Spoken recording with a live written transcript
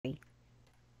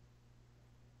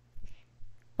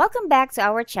Welcome back to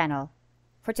our channel.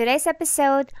 For today's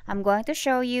episode, I'm going to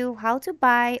show you how to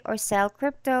buy or sell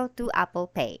crypto through Apple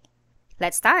Pay.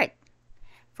 Let's start.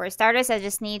 For starters, I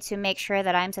just need to make sure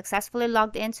that I'm successfully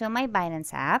logged into my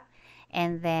Binance app,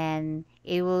 and then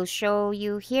it will show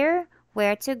you here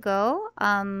where to go.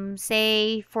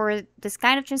 Say for this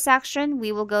kind of transaction,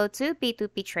 we will go to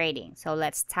P2P trading. So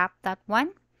let's tap that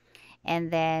one.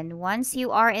 And then once you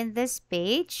are in this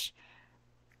page,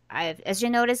 as you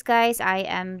notice, guys,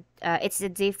 it's the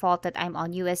default that I'm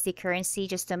on USD currency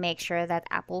just to make sure that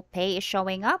Apple Pay is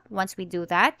showing up once we do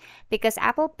that, because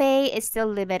Apple Pay is still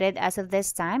limited as of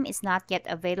this time. It's not yet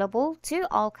available to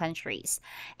all countries.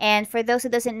 And for those who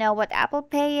doesn't know what Apple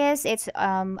Pay is, it's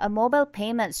a mobile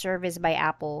payment service by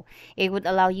Apple. It would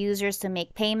allow users to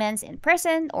make payments in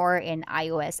person or in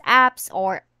iOS apps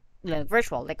or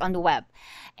virtual, like on the web.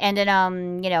 And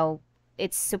then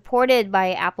it's supported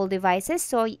by Apple devices.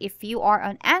 So if you are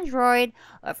on Android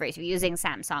or if you're using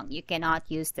Samsung, you cannot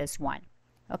use this one.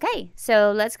 Okay,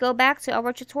 so let's go back to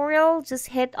our tutorial. Just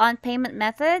hit on payment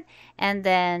method and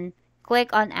then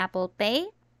click on Apple Pay.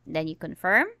 Then you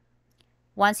confirm.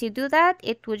 Once you do that,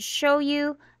 it would show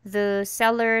you the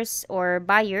sellers or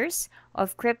buyers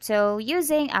of crypto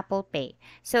using Apple Pay.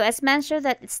 So as mentioned,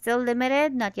 that it's still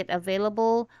limited, not yet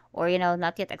available, or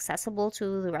not yet accessible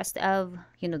to the rest of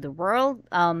the world.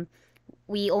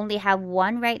 We only have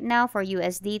one right now for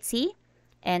USDT,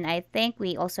 and I think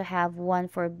we also have one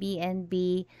for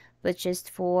BNB, which is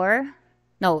for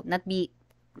not B.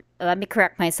 Let me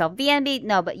correct myself. BNB,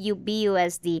 no, but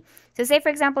BUSD. So say for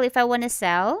example, if I want to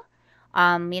sell,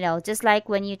 just like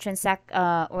when you transact,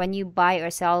 when you buy or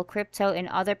sell crypto in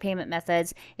other payment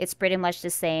methods, it's pretty much the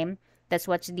same. That's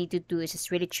what you need to do, is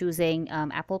just really choosing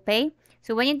Apple Pay.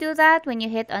 So when you do that, when you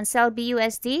hit on sell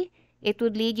BUSD, it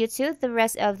would lead you to the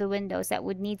rest of the windows that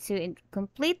would need to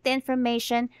complete the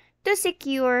information to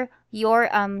secure your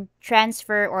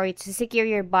transfer, or to secure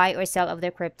your buy or sell of the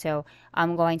crypto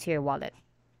going to your wallet.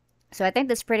 So I think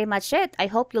that's pretty much it. I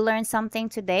hope you learned something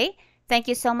today. Thank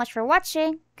you so much for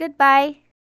watching. Goodbye.